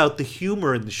tease out the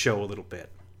humor in the show a little bit,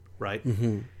 right?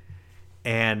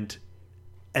 And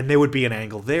there would be an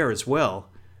angle there as well.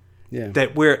 Yeah.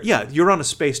 That where you're on a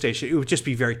space station, it would just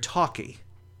be very talky.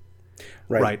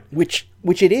 Right. Which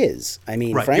it is. I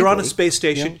mean, frankly, you're on a space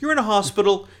station, you're in a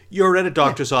hospital, you're at a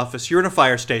doctor's office, you're in a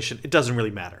fire station. It doesn't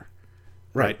really matter.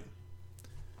 Right.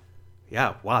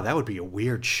 Yeah. Wow, that would be a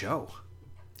weird show.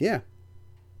 Yeah.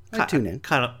 I'd tune in.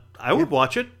 I would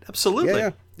watch it.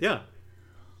 Absolutely. Yeah.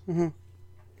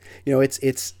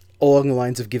 It's along the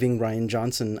lines of giving Rian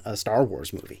Johnson a Star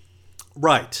Wars movie.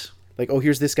 Right. Like, oh,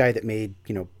 here's this guy that made,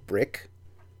 Brick,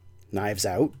 Knives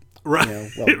Out. Right.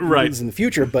 Right. He's in the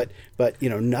future, but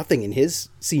nothing in his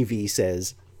CV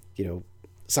says,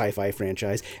 sci-fi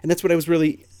franchise. And that's what I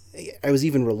was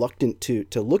even reluctant to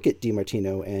look at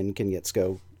DiMartino and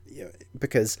Konietzko,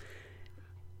 because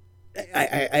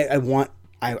I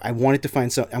wanted to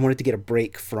find I wanted to get a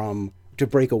break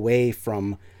break away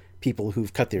from people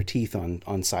who've cut their teeth on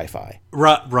sci-fi.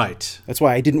 Right. That's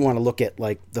why I didn't want to look at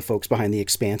like the folks behind The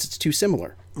Expanse. It's too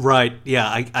similar. Right. Yeah.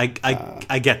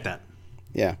 I get that.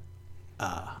 Yeah.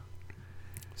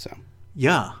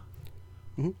 Yeah.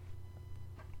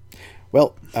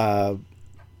 Well,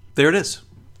 there it is.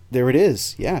 There it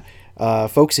is. Yeah.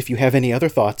 Folks, if you have any other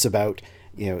thoughts about,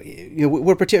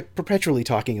 we're perpetually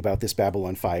talking about this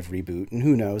Babylon 5 reboot, and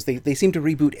who knows, they seem to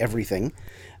reboot everything.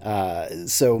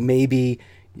 So maybe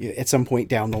at some point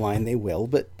down the line they will,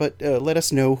 but let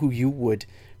us know who you would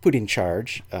put in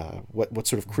charge, what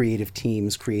sort of creative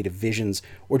teams, creative visions,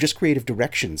 or just creative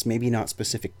directions, maybe not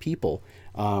specific people.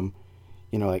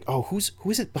 Like, oh, who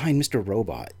is it behind Mr.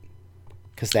 Robot?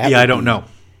 Because that I don't know.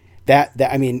 That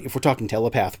I mean, if we're talking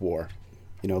telepath war,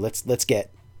 let's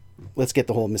get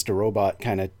the whole Mr. Robot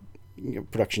kind of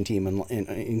production team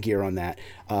in gear on that.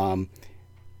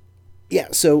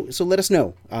 So let us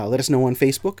know. Let us know on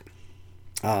Facebook.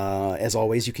 As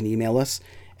always, you can email us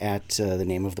at the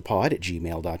name of the pod at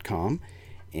gmail.com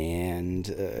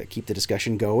and keep the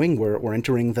discussion going. We're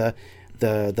entering the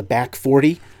back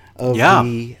 40 of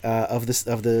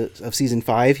of season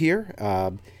 5 here.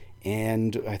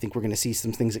 And I think we're going to see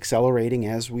some things accelerating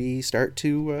as we start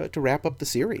to wrap up the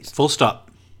series. Full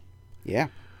stop. Yeah.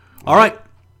 All right.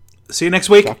 See you next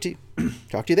week. Talk to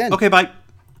you then. Okay, bye.